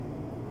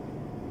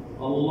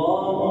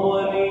الله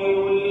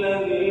ولي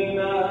الذين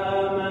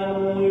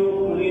آمنوا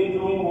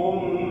يخرجهم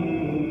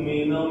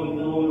من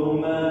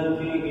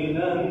الظلمات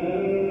إلى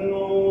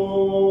النور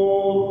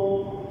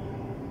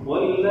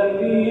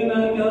والذين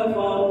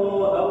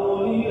كفروا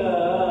أولياؤهم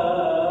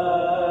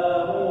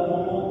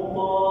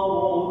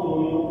الطاغوت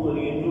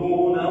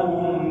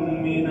يخرجونهم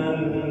من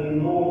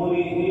النور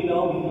إلى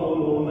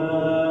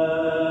الظلمات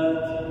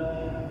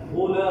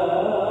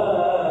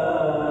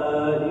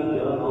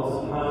أولئك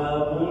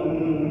أصحاب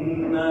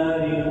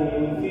النار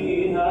هم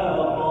فيها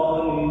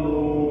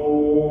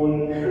خالدون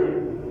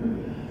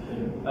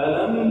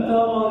ألم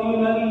تر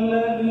إلى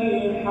الذي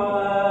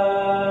حاج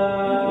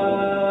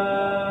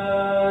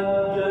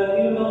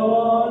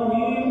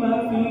إبراهيم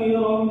في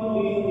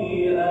ربه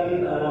أن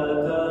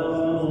آتاه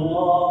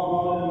الله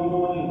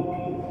الملك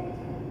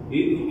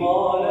إذ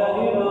قال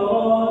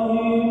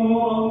إبراهيم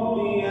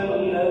ربي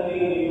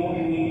الذي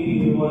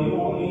يحيي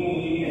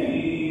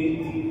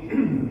ويميت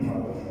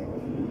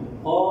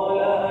قال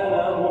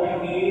أنا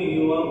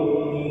أحيي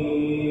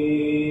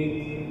وأميت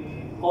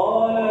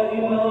قال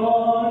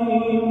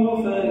إبراهيم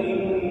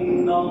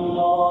فإن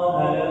الله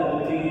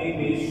يأتي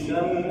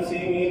بالشمس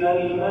من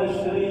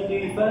المشرق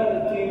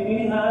فأت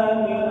بها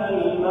من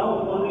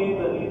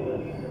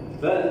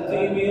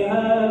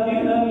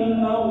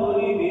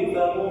المغرب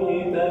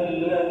فبهت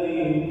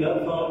الذي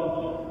كفر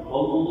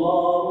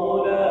والله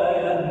لا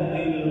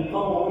يهدي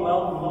القوم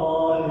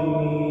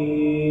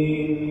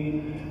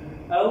الظالمين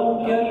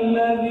أو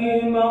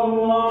كالذي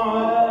مر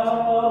على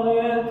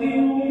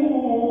قرية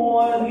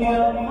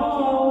وهي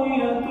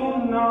خاوية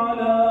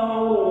على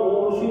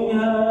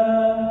عروشها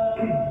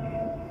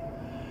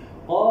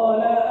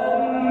قال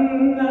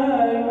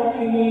أنى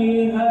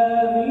يحيي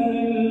هذه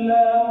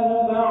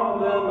الله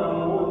بعد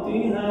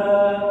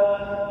موتها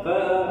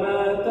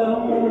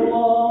فأماته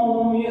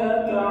الله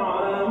 100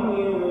 عام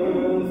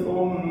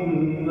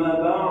ثم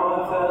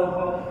بعثه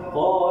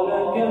قال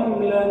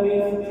كم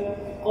لبثت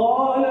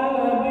قال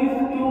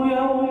لبثت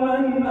يوما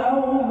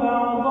أو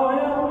بعض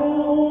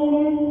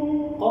يوم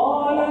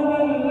قال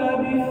بل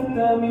لبثت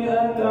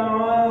 100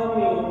 عام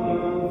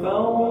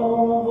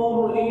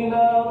فانظر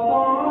إلى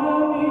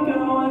طعامك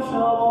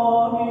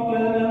وشرابك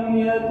لم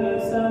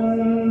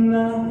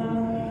يتسنه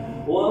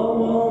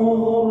وانظر